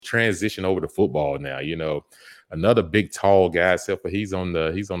transition over to football now. Another big tall guy, except for he's on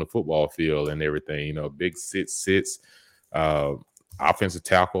the football field and everything. Big sits, offensive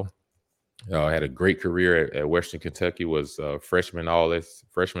tackle. Had a great career at Western Kentucky. Was freshman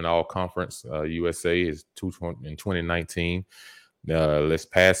all conference USA is in 2019. This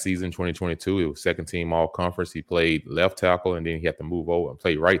past season 2022, it was second team all conference. He played left tackle, and then he had to move over and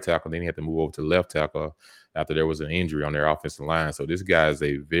play right tackle. And then he had to move over to left tackle after there was an injury on their offensive line. So this guy is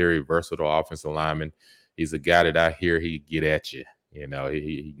a very versatile offensive lineman. He's a guy that I hear he get at you. He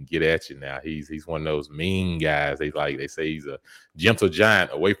can get at you now. He's one of those mean guys. They say he's a gentle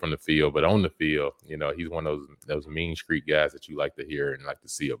giant away from the field, but on the field, he's one of those mean street guys that you like to hear and like to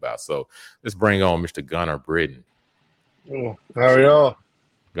see about. So let's bring on Mr. Gunner Britton. Oh, how are y'all?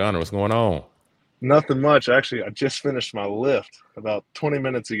 Gunner, what's going on? Nothing much. Actually, I just finished my lift about 20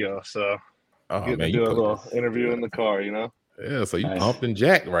 minutes ago. So getting to do a little interview in the car, Yeah, so you pumped and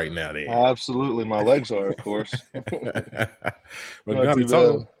jacked right now then. Absolutely. My legs are, of course. Welcome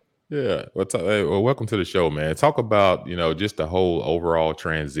to the show, man. Talk about, just the whole overall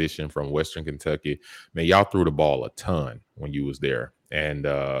transition from Western Kentucky. Man, y'all threw the ball a ton when you was there. And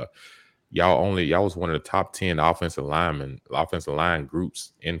y'all was one of the top 10 offensive line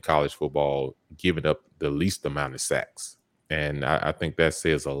groups in college football, giving up the least amount of sacks. And I think that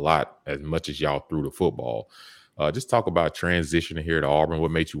says a lot as much as y'all threw the football. Just talk about transitioning here to Auburn. What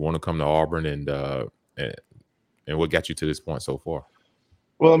made you want to come to Auburn, and what got you to this point so far?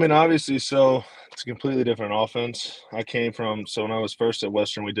 Well, I mean, obviously, so it's a completely different offense. I came from, so when I was first at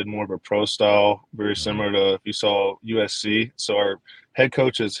Western, we did more of a pro style, very similar to if you saw USC. So our head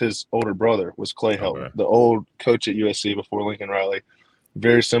coach is his older brother was Clay Helton, the old coach at USC before Lincoln Riley.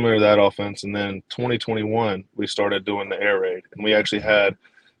 Very similar to that offense. And then 2021, we started doing the air raid, and we actually had.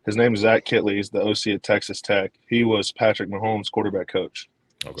 His name is Zach Kitley. He's the OC at Texas Tech. He was Patrick Mahomes' quarterback coach.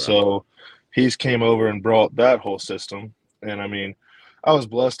 Okay. So he's came over and brought that whole system. And, I mean, I was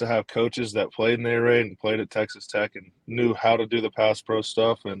blessed to have coaches that played in the air raid and played at Texas Tech and knew how to do the pass pro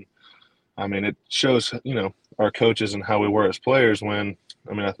stuff. And, I mean, it shows, our coaches and how we were as players when,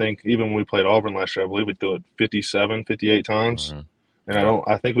 I think even when we played Auburn last year, I believe we do it 57, 58 times. Mm-hmm. And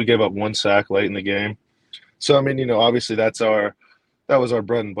I think we gave up one sack late in the game. So, I mean, obviously that was our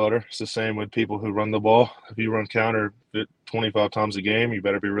bread and butter. It's the same with people who run the ball. If you run counter 25 times a game, you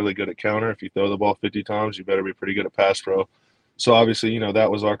better be really good at counter. If you throw the ball 50 times, you better be pretty good at pass pro. So obviously,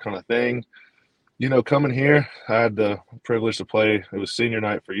 that was our kind of thing. Coming here, I had the privilege to play. It was senior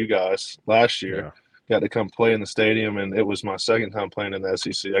night for you guys last year. Yeah. Got to come play in the stadium, and it was my second time playing in the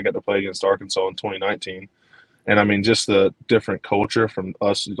SEC. I got to play against Arkansas in 2019. And, I mean, just the different culture from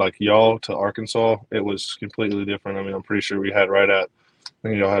us, like y'all to Arkansas, it was completely different. I mean, I'm pretty sure we had I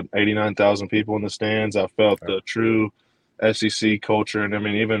think y'all had 89,000 people in the stands. I felt the true SEC culture. And, I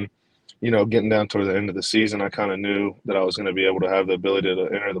mean, even, getting down toward the end of the season, I kind of knew that I was going to be able to have the ability to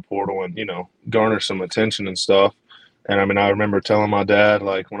enter the portal and, garner some attention and stuff. And, I mean, I remember telling my dad,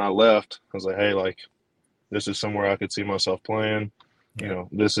 like, when I left, I was like, hey, like, this is somewhere I could see myself playing.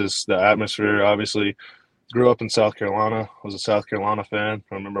 This is the atmosphere, obviously. Grew up in South Carolina. Was a South Carolina fan.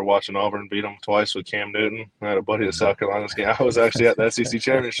 I remember watching Auburn beat them twice with Cam Newton. I had a buddy at South Carolina's game. I was actually at the SEC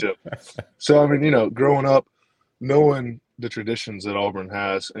championship. So, I mean, growing up, knowing the traditions that Auburn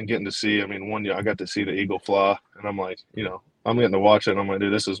has and getting to see, I mean, one year I got to see the eagle fly, and I'm like, I'm getting to watch it, and I'm like,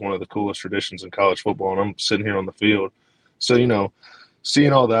 dude, this is one of the coolest traditions in college football, and I'm sitting here on the field. So,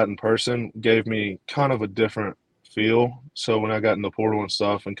 seeing all that in person gave me kind of a different feel. So when I got in the portal and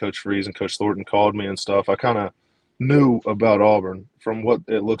stuff and Coach Freeze and Coach Thornton called me and stuff, I kind of knew about Auburn from what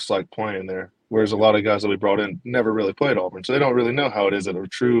it looks like playing there. Whereas a lot of guys that we brought in never really played Auburn. So they don't really know how it is at a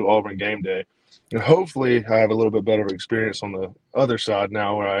true Auburn game day. And hopefully I have a little bit better experience on the other side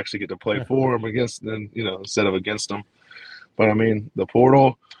now where I actually get to play for them against them, instead of against them. But, I mean, the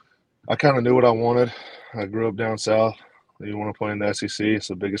portal, I kind of knew what I wanted. I grew up down south. You want to play in the SEC. It's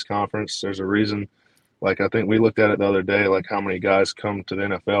the biggest conference. There's a reason. Like, I think we looked at it the other day, like how many guys come to the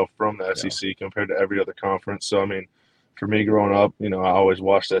NFL from the SEC compared to every other conference. So, I mean, for me growing up, I always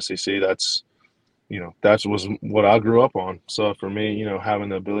watched the SEC. That was what I grew up on. So, for me, having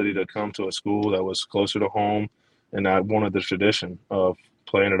the ability to come to a school that was closer to home, and I wanted the tradition of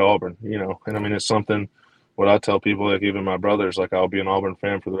playing at Auburn, And, I mean, it's something what I tell people, like even my brothers, like I'll be an Auburn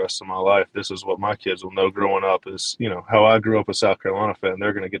fan for the rest of my life. This is what my kids will know growing up is, how I grew up a South Carolina fan.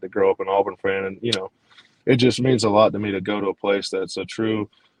 They're going to get to grow up an Auburn fan, and, it just means a lot to me to go to a place that's a true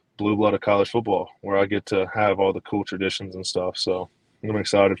blue blood of college football where I get to have all the cool traditions and stuff. So I'm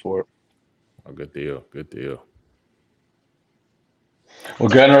excited for it. Oh, good deal. Good deal. Well,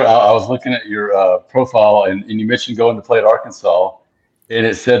 Gunner, I was looking at your profile and you mentioned going to play at Arkansas. and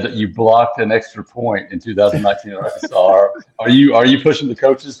it said that you blocked an extra point in 2019 at Arkansas. Are you pushing the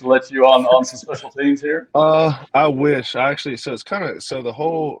coaches to let you on some special teams here? I wish. So it's kind of the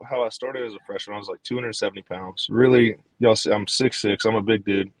whole how I started as a freshman. I was like 270 pounds. Really, y'all see, I'm 6'6". I'm a big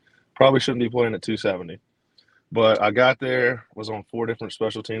dude. Probably shouldn't be playing at 270. But I got there, was on 4 different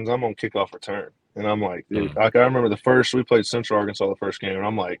special teams. I'm on kickoff return. And I'm like, dude, I remember we played Central Arkansas the first game, and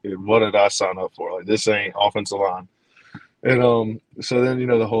I'm like, dude, what did I sign up for? Like, this ain't offensive line. And so then,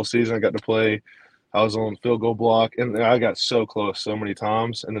 the whole season I got to play. I was on field goal block, and I got so close so many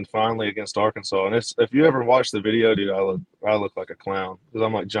times. And then finally against Arkansas, and if you ever watch the video, dude, I look like a clown because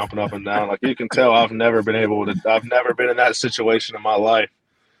I'm like jumping up and down. Like you can tell, I've never been in that situation in my life.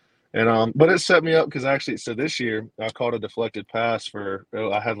 And but it set me up because actually, so this year I caught a deflected pass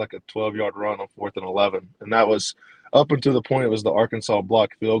I had like a 12-yard run on 4th and 11, and that was up until the point it was the Arkansas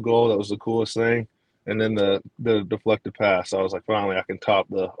block field goal. That was the coolest thing. And then the deflected pass, I was like, finally, I can top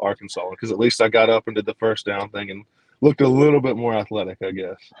the Arkansas one because at least I got up and did the first down thing and looked a little bit more athletic, I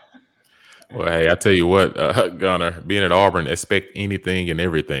guess. Well, hey, I tell you what, Gunner, being at Auburn, expect anything and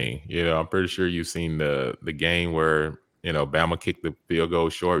everything. I'm pretty sure you've seen the game where Bama kicked the field goal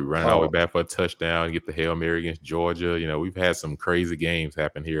short, we run it all the way back for a touchdown, get the Hail Mary against Georgia. We've had some crazy games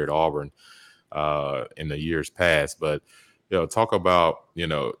happen here at Auburn in the years past. But talk about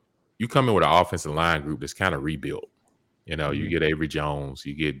you come in with an offensive line group that's kind of rebuilt. You get Avery Jones,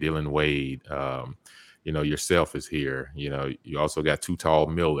 you get Dylan Wade, yourself is here. You also got Too Tall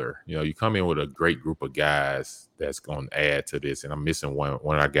Miller. You come in with a great group of guys that's going to add to this. And I'm missing one of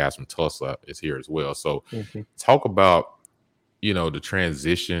our guys from Tulsa is here as well. So talk about, the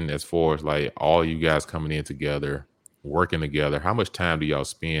transition as far as like all you guys coming in together, working together. How much time do y'all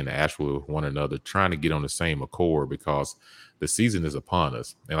spend actually with one another trying to get on the same accord? Because the season is upon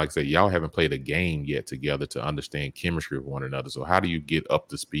us. And like I said, y'all haven't played a game yet together to understand chemistry with one another. So how do you get up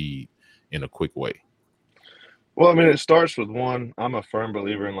to speed in a quick way? Well, I mean, it starts with one. I'm a firm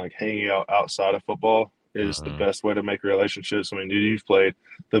believer in like hanging out outside of football is the best way to make relationships. I mean, you've played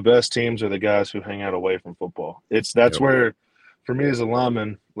the best teams are the guys who hang out away from football. That's where, for me as a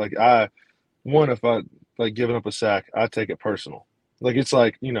lineman, like if I like giving up a sack, I take it personal. Like it's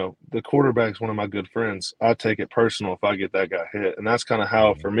like, the quarterback's one of my good friends. I take it personal if I get that guy hit. And that's kind of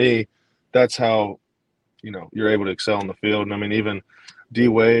how, for me, that's how, you're able to excel in the field. And I mean, even D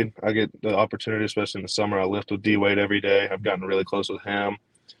Wade, I get the opportunity, especially in the summer. I lift with D Wade every day. I've gotten really close with him.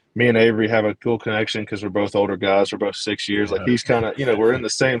 Me and Avery have a cool connection because we're both older guys. We're both 6 years. Like he's kind of, we're in the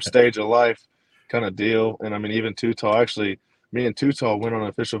same stage of life kind of deal. And I mean, even Too Tall, actually, me and Too Tall went on an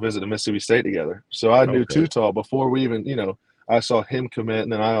official visit to Mississippi State together. So I knew Too Tall before we even, I saw him commit,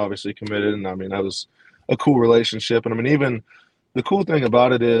 and then I obviously committed. And I mean, that was a cool relationship. And I mean, even the cool thing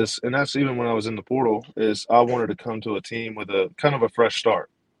about it is, and that's even when I was in the portal, is I wanted to come to a team with a kind of a fresh start.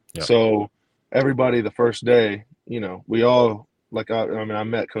 Yep. So everybody the first day, we all I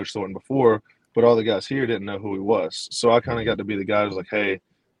met Coach Thornton before, but all the guys here didn't know who he was. So I kind of got to be the guy who's like, hey,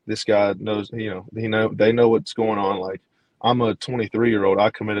 this guy knows, they know what's going on. Like I'm a 23-year-old. I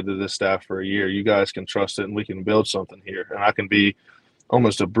committed to this staff for a year. You guys can trust it, and we can build something here. And I can be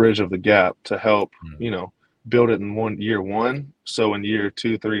almost a bridge of the gap to help, build it in year one. So in year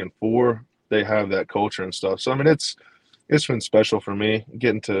 2, 3, and 4, they have that culture and stuff. So I mean, it's been special for me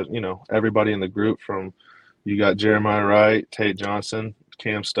getting to everybody in the group. From you got Jeremiah Wright, Tate Johnson,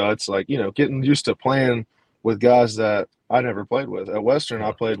 Cam Stutz, like getting used to playing with guys that I never played with. At Western,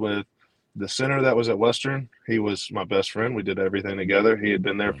 I played with the center that was at Western. He was my best friend. We did everything together. He had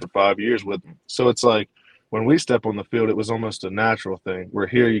been there for 5 years with me. So it's like when we step on the field, it was almost a natural thing. Where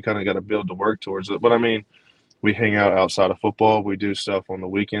here, you kind of got to build to work towards it. But I mean, we hang out outside of football. We do stuff on the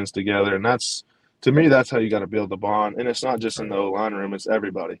weekends together. And to me, that's how you got to build the bond. And it's not just in the O-line room. It's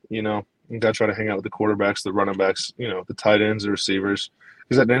everybody, You got to try to hang out with the quarterbacks, the running backs, the tight ends, the receivers.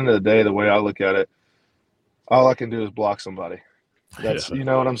 Because at the end of the day, the way I look at it, all I can do is block somebody. That's you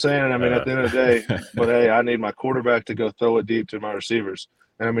know what I'm saying? And I mean, at the end of the day, but hey, I need my quarterback to go throw it deep to my receivers.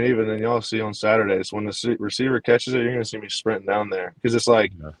 And I mean, even then y'all see on Saturdays when the receiver catches it, you're going to see me sprinting down there. Because it's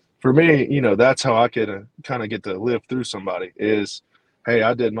like, for me, that's how I could kind of get to live through somebody is, hey,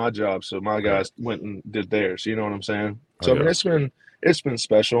 I did my job, so my guys went and did theirs. You know what I'm saying? So, I mean, it's been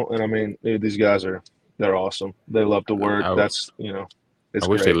special. And, I mean, these guys they're awesome. They love to work. I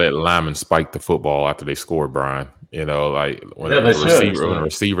wish they let linemen spike the football after they score, Brian. Like when a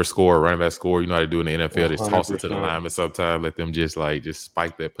receiver score, a running back score, how they do in the NFL, they toss it to the lineman sometimes, let them just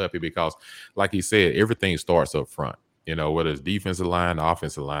spike that puppy because, like he said, everything starts up front. Whether it's defensive line,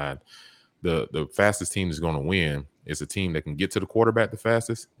 offensive line, the fastest team is going to win It's a team that can get to the quarterback the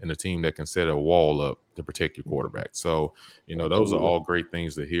fastest and a team that can set a wall up to protect your quarterback. So, those are all great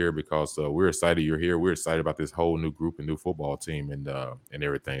things to hear because we're excited you're here. We're excited about this whole new group and new football team and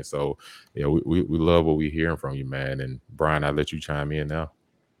everything. So, we love what we're hearing from you, man. And Bryan, I'll let you chime in now.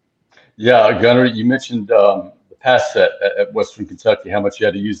 Yeah, Gunner, you mentioned the pass set at Western Kentucky, how much you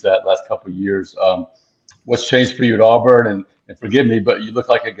had to use that last couple of years. What's changed for you at Auburn? And forgive me, but you look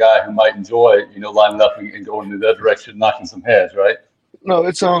like a guy who might enjoy, lining up and going in that direction, knocking some heads, right? No,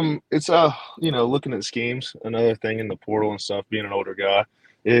 it's looking at schemes. Another thing in the portal and stuff, being an older guy,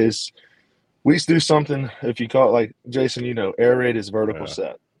 is we used to do something, if you call it like Jason, air raid is vertical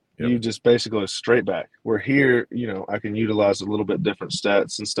set. Yep. You just basically go straight back. We're here, I can utilize a little bit different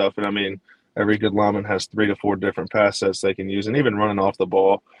stats and stuff. And I mean, every good lineman has 3 to 4 different pass sets they can use, and even running off the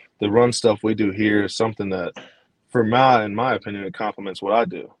ball. The run stuff we do here is something that, in my opinion, it complements what I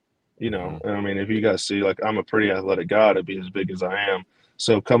do. And I mean, if you guys see, like, I'm a pretty athletic guy to be as big as I am.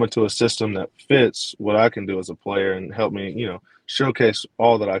 So coming to a system that fits what I can do as a player and help me, showcase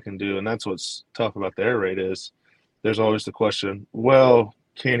all that I can do. And that's what's tough about the air raid is there's always the question, well,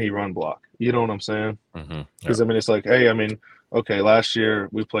 can he run block? You know what I'm saying? Because, I mean, it's like, hey, I mean, okay, last year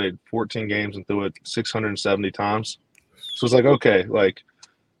we played 14 games and threw it 670 times. So it's like, okay, like,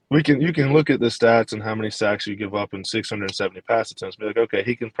 you can look at the stats and how many sacks you give up in 670 pass attempts. Be like, okay,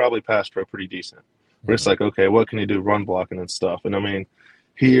 he can probably pass pro pretty decent. But it's like, okay, what can he do run blocking and stuff? And I mean,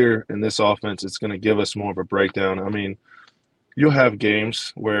 here in this offense, it's going to give us more of a breakdown. I mean, you'll have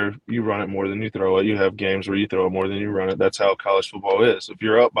games where you run it more than you throw it. You have games where you throw it more than you run it. That's how college football is. If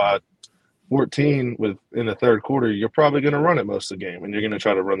you're up by 14 in the third quarter, you're probably going to run it most of the game, and you're going to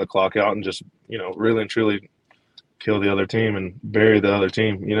try to run the clock out and just, really and truly kill the other team and bury the other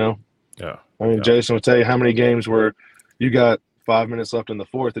team, Yeah. I mean, Jason would tell you how many games where you got 5 minutes left in the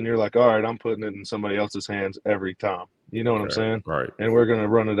fourth and you're like, all right, I'm putting it in somebody else's hands every time. You know what I'm saying? Right. And we're going to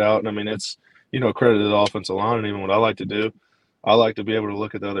run it out. And I mean, it's, credit to the offensive line. And even what I like to do, I like to be able to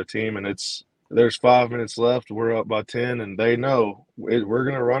look at the other team and there's 5 minutes left. We're up by 10 and they know we're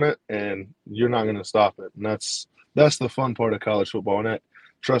going to run it and you're not going to stop it. And that's the fun part of college football. And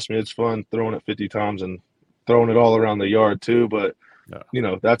trust me, it's fun throwing it 50 times and throwing it all around the yard too. But,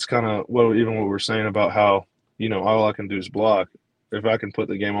 that's kind of what we're saying about how, all I can do is block. If I can put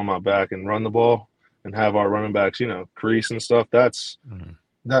the game on my back and run the ball and have our running backs, crease and stuff, that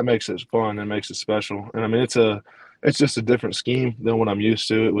makes it fun and makes it special. And I mean, it's just a different scheme than what I'm used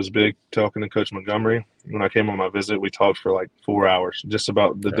to. It was big talking to Coach Montgomery. When I came on my visit, we talked for like 4 hours just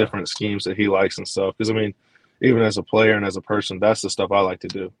about the different schemes that he likes and stuff. Because, I mean, even as a player and as a person, that's the stuff I like to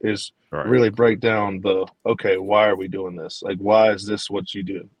do is really break down okay, why are we doing this? Like, why is this what you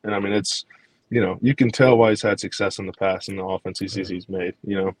do? And, I mean, it's, you can tell why he's had success in the past in the offense he's made,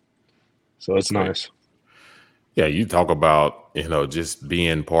 So it's nice. Yeah, you talk about, just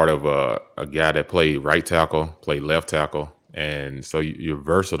being part of a guy that played right tackle, played left tackle. And so you're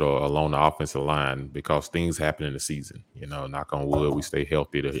versatile along the offensive line because things happen in the season. Knock on wood, we stay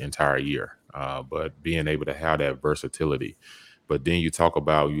healthy the entire year. But being able to have that versatility. But then you talk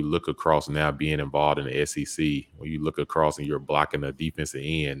about, you look across now being involved in the SEC, when you look across and you're blocking the defensive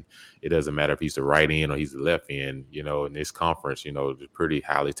end, it doesn't matter if he's the right end or he's the left end, in this conference, they're pretty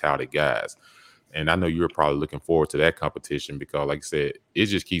highly touted guys. And I know you're probably looking forward to that competition because, like I said, it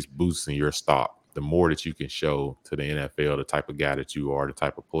just keeps boosting your stock. The more that you can show to the NFL, the type of guy that you are, the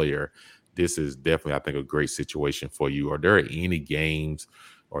type of player, this is definitely, I think, a great situation for you. Are there any games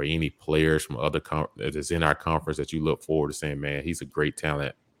or any players from other that's in our conference that you look forward to saying, man, he's a great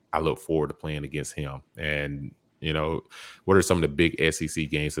talent. I look forward to playing against him. And, what are some of the big SEC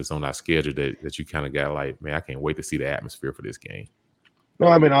games that's on our schedule that you kind of got like, man, I can't wait to see the atmosphere for this game? No,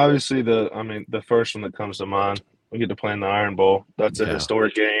 I mean, obviously the first one that comes to mind, we get to play in the Iron Bowl. That's a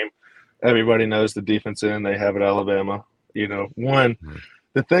historic game. Everybody knows the defense end they have at Alabama.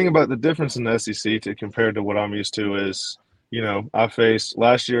 The thing about the difference in the SEC compared to what I'm used to is, I faced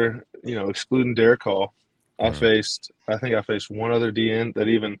last year, excluding Derek Hall, I think I faced one other DN that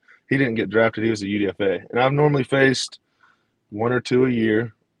he didn't get drafted. He was a UDFA. And I've normally faced 1 or 2 a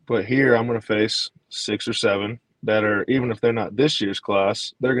year, but here I'm going to face 6 or 7 that are, even if they're not this year's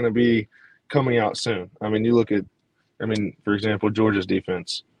class, they're going to be coming out soon. I mean, you look at, for example, Georgia's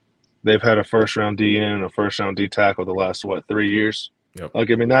defense. They've had a first-round DN and a first-round D tackle the last, 3 years? Yep.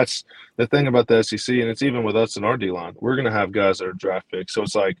 Like, I mean, that's the thing about the SEC, and it's even with us in our D-line. We're going to have guys that are draft picks. So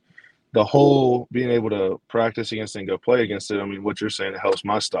it's like the whole being able to practice against it and go play against it, I mean, what you're saying, it helps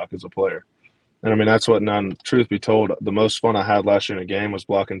my stock as a player. And, I mean, that's what, truth be told, the most fun I had last year in a game was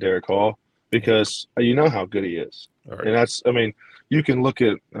blocking Derek Hall because you know how good he is. Right. And that's, I mean, you can look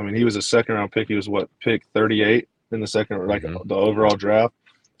at, he was a second-round pick. He was, pick 38? in the second, like Mm-hmm. the overall draft.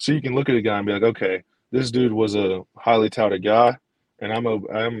 So you can look at a guy and be like, okay, this dude was a highly touted guy, and I'm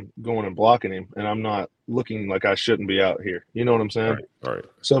going and blocking him, and I'm not looking like I shouldn't be out here. You know what I'm saying? Right.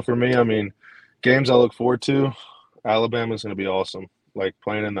 So for me, I mean, games I look forward to, Alabama's going to be awesome. Like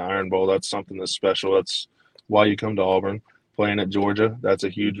playing in the Iron Bowl, that's something that's special. That's why you come to Auburn. Playing at Georgia, that's a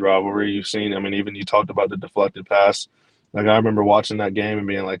huge rivalry. You've seen, I mean, even you talked about the deflected pass. Like I remember watching that game and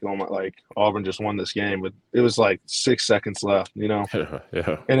being like, oh my, like Auburn just won this game, but it was like 6 seconds left, you know?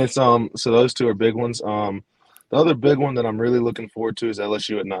 Yeah. And it's so those two are big ones. The other big one that I'm really looking forward to is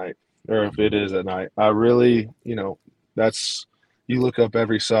LSU at night, or if it is at night. I really, you know, that's you look up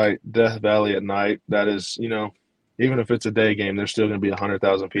every site, Death Valley at night. That is, you know, even if it's a day game, there's still going to be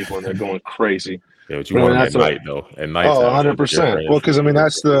 100,000 people and they're going crazy. Yeah, but you want them at night though. At night, oh, 100%. Well, because I mean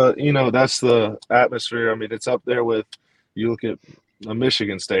that's the atmosphere. I mean it's up there with you look at a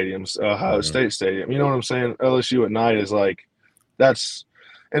Michigan stadium, Ohio State Stadium. You know what I'm saying? LSU at night is like that's.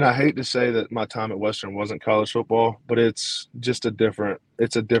 And I hate to say that my time at Western wasn't college football, but it's just a different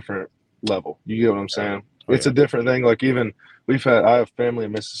level. You get what I'm saying? It's a different thing. Like even I have family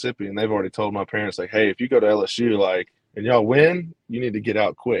in Mississippi and they've already told my parents like, hey, if you go to LSU, like, and y'all win, you need to get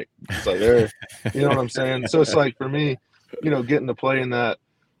out quick. It's like you know what I'm saying? So it's like for me, you know, getting to play in that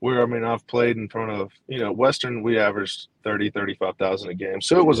where, I mean, I've played in front of, you know, Western, we averaged 35,000 a game.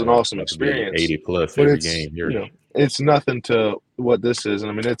 So it was an awesome experience. 80 plus every game here. You know, it's nothing to what this is.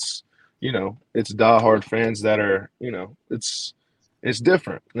 And I mean, it's, you know, it's diehard fans that are, you know, it's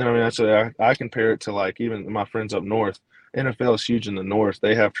different. And I mean, actually, I compare it to like even my friends up north. NFL is huge in the north.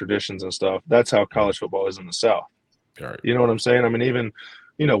 They have traditions and stuff. That's how college football is in the south. Right. You know what I'm saying? I mean, even,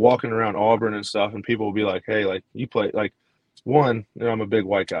 you know, walking around Auburn and stuff, and people will be like, hey, like you play like, one, you know, I'm a big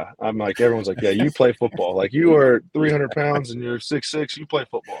white guy. I'm like, everyone's like, yeah, you play football. Like you are 300 pounds and you're 6'6", you play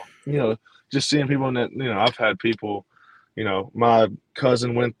football. You know, just seeing people in that, you know, I've had people, you know, my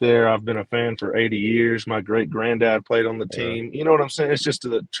cousin went there. I've been a fan for 80 years. My great granddad played on the team. You know what I'm saying? It's just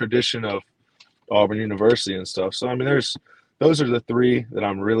the tradition of Auburn University and stuff. So, I mean, those are the three that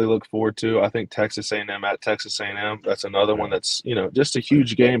I'm really looking forward to. I think Texas A&M at Texas A&M, that's another one that's, you know, just a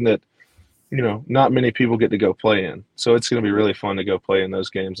huge game that, you know, not many people get to go play in. So it's going to be really fun to go play in those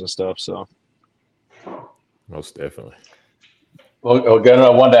games and stuff. So, most definitely. Well, Gunner, I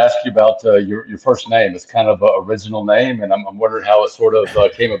wanted to ask you about your first name. It's kind of an original name, and I'm wondering how it sort of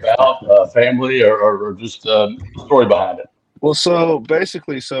came about, family or just story behind it. Well, so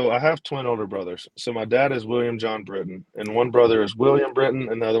basically, I have twin older brothers. So my dad is William John Britton, and one brother is William Britton,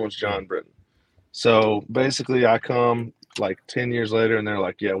 and the other one's John Britton. So basically, I come like 10 years later, and they're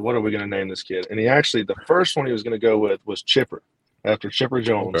like, yeah, what are we going to name this kid? And the first one he was going to go with was Chipper, after Chipper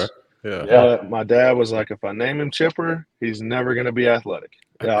Jones. Okay. Yeah. But my dad was like, if I name him Chipper, he's never going to be athletic.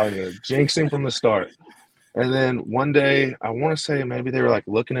 Yeah, I'm going to jinx him from the start. And then one day, I want to say maybe they were like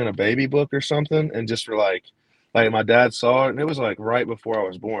looking in a baby book or something, and just were like my dad saw it, and it was like right before I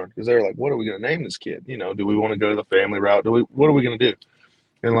was born, because they were like, what are we going to name this kid? You know, do we want to go the family route? What are we going to do?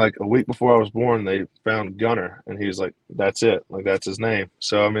 And like a week before I was born, they found Gunner, and he was like, that's it. Like, that's his name.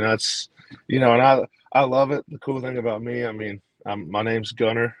 So, I mean, that's, you know, and I love it. The cool thing about me, I mean, my name's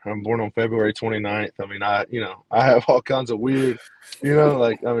Gunner. I'm born on February 29th. I mean, I have all kinds of weird, you know,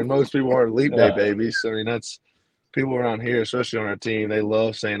 like, I mean, most people are leap day babies. I mean, that's people around here, especially on our team, they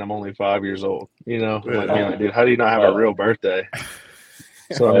love saying I'm only 5 years old, you know, like, dude, how do you not have a real birthday?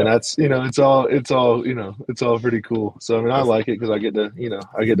 So, I mean, that's, you know, it's all, you know, it's all pretty cool. So, I mean, I like it because I get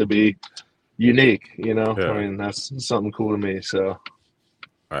to be unique, you know, I mean, that's something cool to me. So,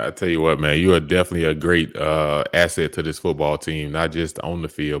 I tell you what, man, you are definitely a great asset to this football team, not just on the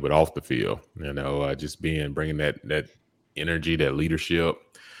field, but off the field, you know, just bringing that energy, that leadership.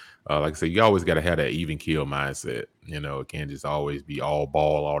 Like I said, you always got to have that even keel mindset. You know, it can't just always be all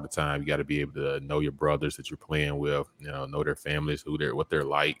ball all the time. You got to be able to know your brothers that you're playing with, you know their families, what they're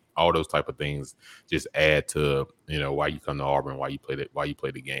like, all those type of things just add to, you know, why you come to Auburn, why you play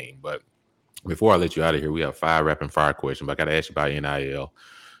the game. But before I let you out of here, we have 5 rapid fire questions. But I got to ask you about NIL.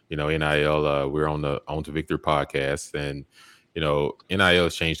 You know, NIL, we're on the On to Victory podcast, and, you know, NIL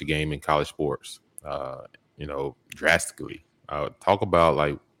has changed the game in college sports, you know, drastically. Talk about,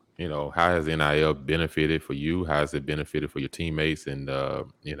 like, you know, how has NIL benefited for you? How has it benefited for your teammates? And,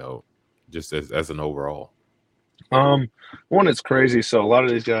 you know, just as an overall. One, it's crazy. So a lot of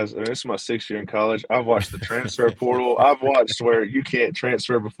these guys, this is my 6th year in college. I've watched the transfer portal. I've watched where you can't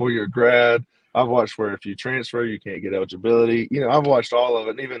transfer before you're a grad. I've watched where if you transfer, you can't get eligibility. You know, I've watched all of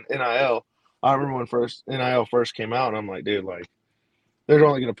it. And even NIL, I remember when NIL first came out, and I'm like, dude, like, they're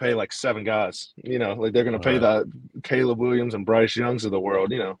only going to pay like 7 guys. You know, like they're going to pay the Caleb Williams and Bryce Youngs of the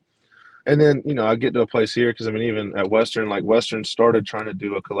world, you know. And then, I get to a place here because, I mean, even at Western, like Western started trying to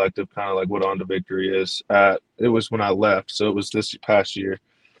do a collective kind of like what On to Victory is. It was when I left, so it was this past year.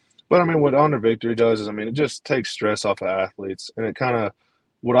 But, I mean, what On to Victory does is, I mean, it just takes stress off of athletes. And it kind of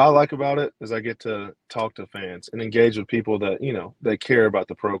 – what I like about it is I get to talk to fans and engage with people that, they care about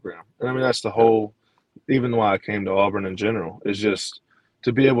the program. And, I mean, that's the whole – even why I came to Auburn in general is just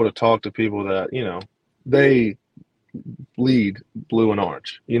to be able to talk to people that, they – bleed blue and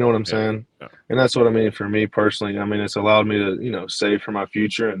orange. You know what I'm saying? Yeah. And that's what I mean for me personally. I mean, it's allowed me to, save for my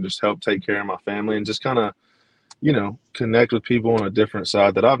future and just help take care of my family and just kind of, connect with people on a different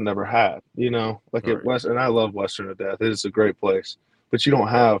side that I've never had, like at Western. And I love Western to death. It's a great place, but you don't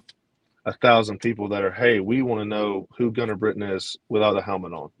have 1,000 people that are, hey, we want to know who Gunner Britton is without a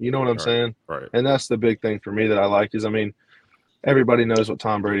helmet on. You know what I'm saying? Right. And that's the big thing for me that I like is, I mean, everybody knows what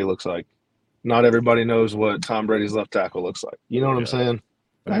Tom Brady looks like. Not everybody knows what Tom Brady's left tackle looks like. You know what I'm saying?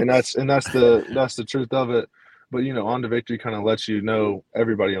 And that's the truth of it. But, On to Victory kind of lets you know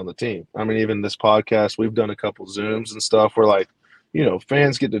everybody on the team. I mean, even this podcast, we've done a couple Zooms and stuff where, like,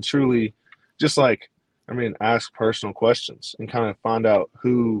 fans get to truly just ask personal questions and kind of find out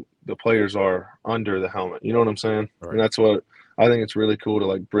who the players are under the helmet. You know what I'm saying? Right. And that's what I think it's really cool to,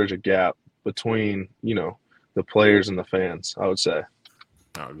 like, bridge a gap between, the players and the fans, I would say.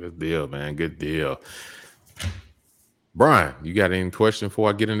 Oh, good deal, man. Good deal. Bryan, you got any question before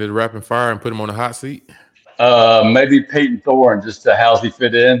I get into the rapid fire and put him on the hot seat? Maybe Peyton Thorne, just how's he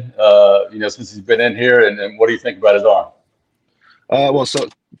fit in, since he's been in here, and what do you think about his arm? Well, so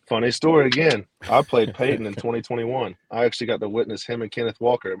funny story again. I played Peyton in 2021. I actually got to witness him and Kenneth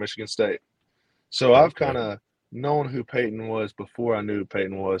Walker at Michigan State. So I've kind of known who Peyton was before I knew who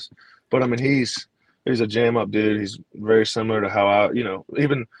Peyton was. But, I mean, he's a jam-up dude. He's very similar to how I,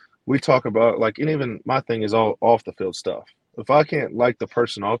 even we talk about, like, and even my thing is all off-the-field stuff. If I can't like the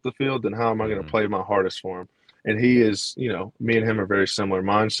person off the field, then how am I going to play my hardest for him? And he is, me and him are very similar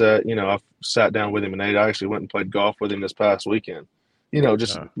mindset. I've sat down with him and I actually went and played golf with him this past weekend.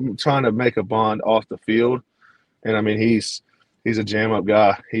 Just trying to make a bond off the field. And, I mean, he's a jam-up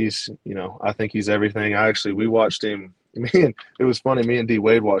guy. He's, I think he's everything. We watched him. It was funny. Me and D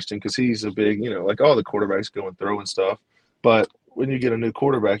Wade watched him because he's a big, like all the quarterbacks go and throw and stuff. But when you get a new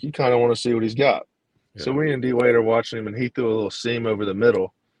quarterback, you kind of want to see what he's got. Yeah. So me and D Wade are watching him, and he threw a little seam over the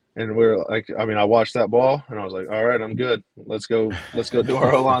middle. And we're like, I watched that ball, and I was like, all right, I'm good. Let's go do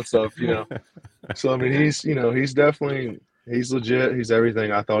our O-line stuff, So, I mean, he's definitely – he's legit. He's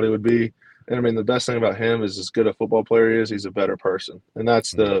everything I thought he would be. And, I mean, the best thing about him is as good a football player he is, he's a better person. And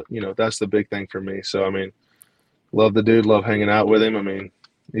that's that's the big thing for me. So, I mean, love the dude, love hanging out with him. I mean,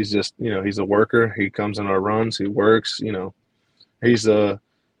 he's just, he's a worker. He comes in our runs. He works, he's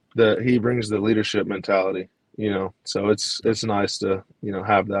he brings the leadership mentality, so it's nice to,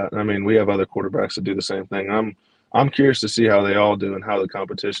 have that. I mean, we have other quarterbacks that do the same thing. I'm curious to see how they all do and how the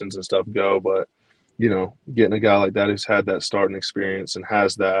competitions and stuff go. But, getting a guy like that who's had that starting experience and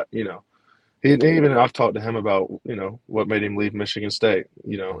has that, even I've talked to him about, what made him leave Michigan State,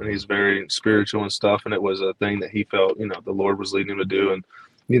 and he's very spiritual and stuff. And it was a thing that he felt, the Lord was leading him to do. And,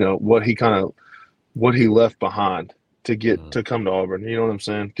 what he left behind to get to come to Auburn. You know what I'm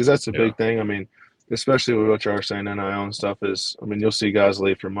saying? Because that's a big thing. I mean, especially with what you're saying, NIL and stuff is, I mean, you'll see guys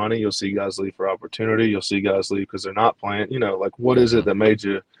leave for money. You'll see guys leave for opportunity. You'll see guys leave because they're not playing. Like what is it that made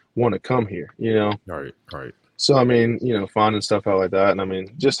you want to come here? Right. So, I mean, finding stuff out like that. And, I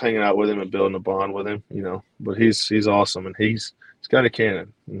mean, just hanging out with him and building a bond with him, But he's awesome. And he's got a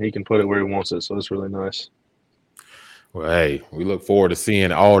cannon. And he can put it where he wants it. So it's really nice. Well, hey, we look forward to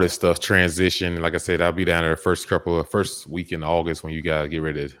seeing all this stuff transition. Like I said, I'll be down there first week in August when you guys get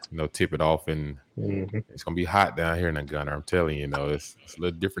ready to, tip it off. And it's going to be hot down here in the Gunner. I'm telling you, it's a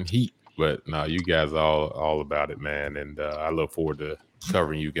little different heat. But, no, you guys are all about it, man. And I look forward to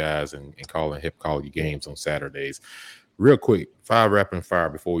covering you guys and call you games on Saturdays. Real quick, 5 rapid fire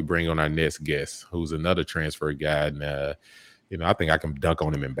before we bring on our next guest, who's another transfer guy. And, I think I can dunk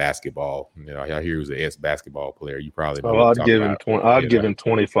on him in basketball. I hear he was an ex-basketball player. You probably know. I'd give him 20. I'd give him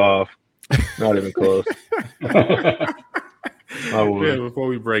 25. Not even close. I would. Yeah, before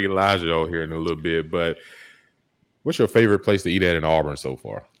we bring Elijah over here in a little bit, but what's your favorite place to eat at in Auburn so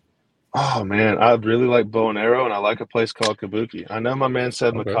far? Oh man, I really like Bow and Arrow, and I like a place called Kabuki. I know my man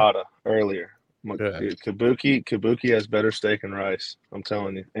said Makata earlier. Kabuki has better steak and rice, I'm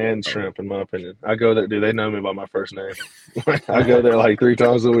telling you, and shrimp, in my opinion. I go there, dude. They know me by my first name. I go there like 3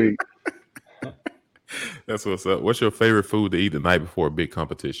 times a week. That's what's up. What's your favorite food to eat the night before a big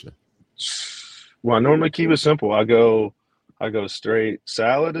competition? Well, I normally keep it simple. I go straight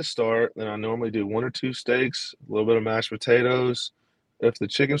salad to start, then I normally do 1 or 2 steaks, a little bit of mashed potatoes, if the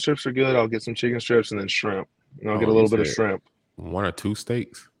chicken strips are good, I'll get some chicken strips and then shrimp. And I'll get a you little bit of said shrimp. 1 or 2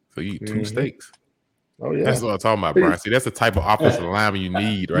 steaks. So you eat 2 steaks. Oh yeah, that's what I'm talking about, Brian. See, that's the type of offensive lineman you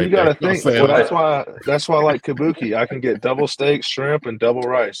need, right? You gotta there. think. Well, that's why I like Kabuki. I can get double steak, shrimp, and double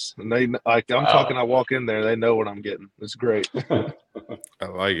rice. And they like I'm talking. I walk in there, they know what I'm getting. It's great. I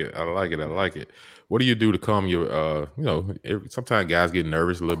like it. What do you do to calm your? Sometimes guys get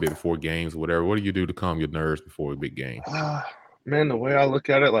nervous a little bit before games, or whatever. What do you do to calm your nerves before a big game? Man, the way I look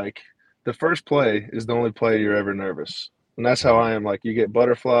at it, like the first play is the only play you're ever nervous, and that's how I am. Like you get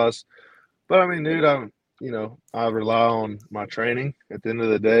butterflies. But I mean, dude, I rely on my training at the end of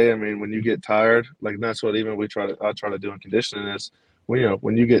the day. I mean, when you get tired, like that's what even I try to do in conditioning is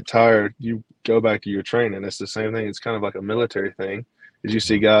when you get tired, you go back to your training. It's the same thing. It's kind of like a military thing. As you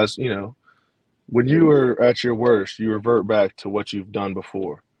see guys, when you are at your worst, you revert back to what you've done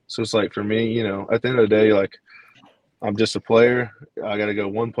before. So it's like for me, at the end of the day, like I'm just a player. I got to go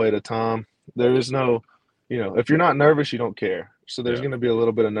one play at a time. There is no, if you're not nervous, you don't care. So there's going to be a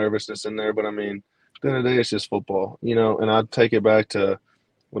little bit of nervousness in there, but I mean, at the end of the day, it's just football, and I take it back to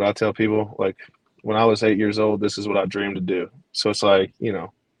what I tell people, like when I was 8 years old, this is what I dreamed to do. So it's like,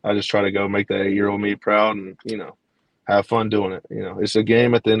 I just try to go make that 8-year-old me proud and, have fun doing it. It's a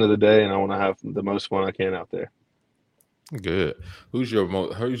game at the end of the day, and I want to have the most fun I can out there. Good. Who's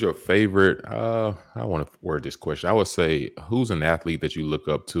your favorite? I want to word this question. I would say, who's an athlete that you look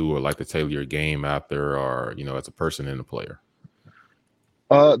up to or like to tailor your game out there, or as a person and a player?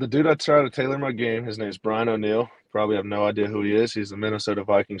 The dude I try to tailor my game, his name is Brian O'Neill. Probably have no idea who he is. He's the Minnesota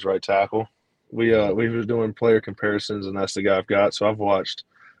Vikings right tackle. We were doing player comparisons, and that's the guy I've got. So I watched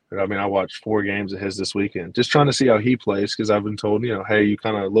 4 games of his this weekend, just trying to see how he plays because I've been told, hey, you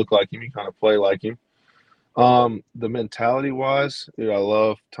kind of look like him, you kind of play like him. The mentality-wise, dude, I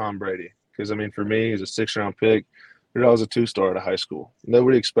love Tom Brady because, I mean, for me, he's a 6th-round pick. Dude, I was a 2-star out of high school.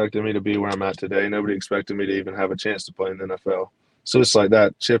 Nobody expected me to be where I'm at today. Nobody expected me to even have a chance to play in the NFL. So it's like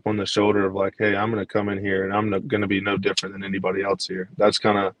that chip on the shoulder of like, hey, I'm going to come in here and I'm going to be no different than anybody else here. That's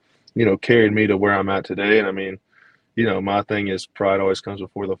kind of, carried me to where I'm at today. And I mean, my thing is pride always comes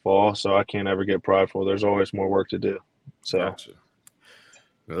before the fall. So I can't ever get prideful. There's always more work to do. So. Gotcha.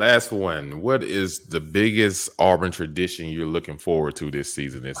 Last one. What is the biggest Auburn tradition you're looking forward to this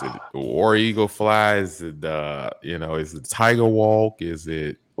season? Is it the War Eagle fly? Is it is it Tiger Walk? Is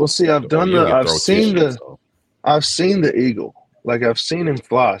it? Well, see, I've seen the eagle. Like I've seen him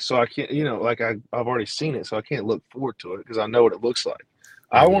fly, so I can't. I've already seen it, so I can't look forward to it because I know what it looks like.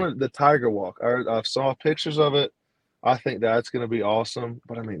 I wanted the Tiger Walk. I saw pictures of it. I think that's going to be awesome.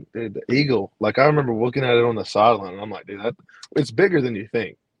 But I mean, dude, the eagle. Like I remember looking at it on the sideline, and I'm like, dude, it's bigger than you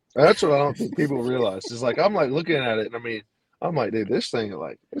think. That's what I don't think people realize. It's like I'm like looking at it, and I mean, I'm like, dude, this thing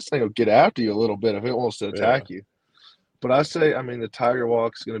will get after you a little bit if it wants to attack you. But I say, I mean, the Tiger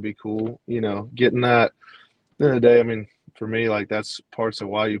Walk is going to be cool. Getting that. At the end of the day, I mean, for me, like that's parts of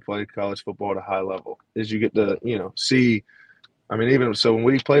why you play college football at a high level is you get to, see. I mean, even so, when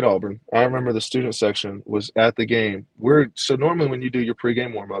we played Auburn, I remember the student section was at the game. So normally when you do your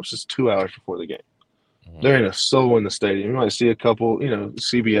pregame warm-ups, it's 2 hours before the game. Mm-hmm. There ain't a soul in the stadium. You might see a couple,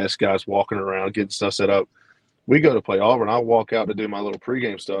 CBS guys walking around getting stuff set up. We go to play Auburn. I walk out to do my little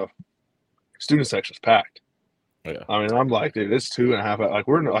pregame stuff. Student section's packed. Yeah. I mean, I'm like, dude, it's 2.5 hours. Like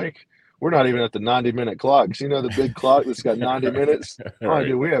we're not even at the 90-minute clock. The big clock that's got 90 minutes. Right.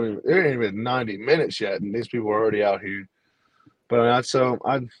 Dude, it ain't even 90 minutes yet, and these people are already out here. But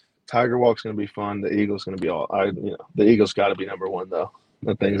Tiger Walk's going to be fun. The Eagle's going to be the Eagle's got to be number 1 though.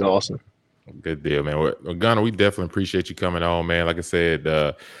 That thing's awesome. Good deal, man. Well, Gunner, we definitely appreciate you coming on, man. Like I said,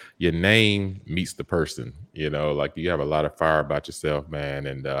 your name meets the person. Like you have a lot of fire about yourself, man.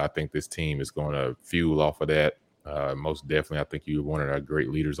 And I think this team is going to fuel off of that. Most definitely, I think you're one of our great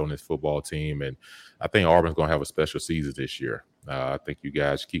leaders on this football team, and I think Auburn's going to have a special season this year. I think you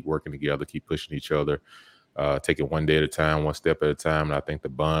guys keep working together, keep pushing each other, take it one day at a time, one step at a time, and I think the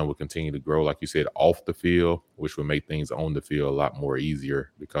bond will continue to grow, like you said, off the field, which will make things on the field a lot more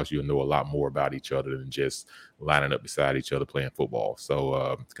easier because you'll know a lot more about each other than just lining up beside each other playing football.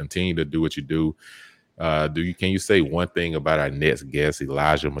 So continue to do what you do. Can you say one thing about our next guest,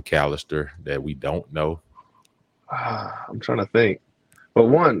 Elijah McAllister, that we don't know? I'm trying to think. But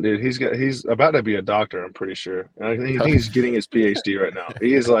one, dude, he's about to be a doctor, I'm pretty sure. And I think he's getting his PhD right now.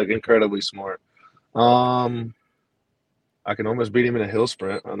 He is like incredibly smart. I can almost beat him in a hill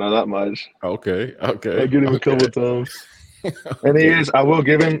sprint. I know that much. Okay. I get him a couple of times. And he is. I will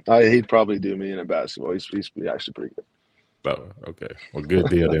give him. He'd probably do me in a basketball. He's actually pretty good. Oh, okay. Well, good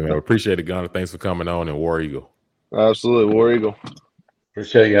deal, then, man. Appreciate it, Gunner. Thanks for coming on, and War Eagle. Absolutely, War Eagle.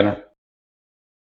 Appreciate it, Gunner.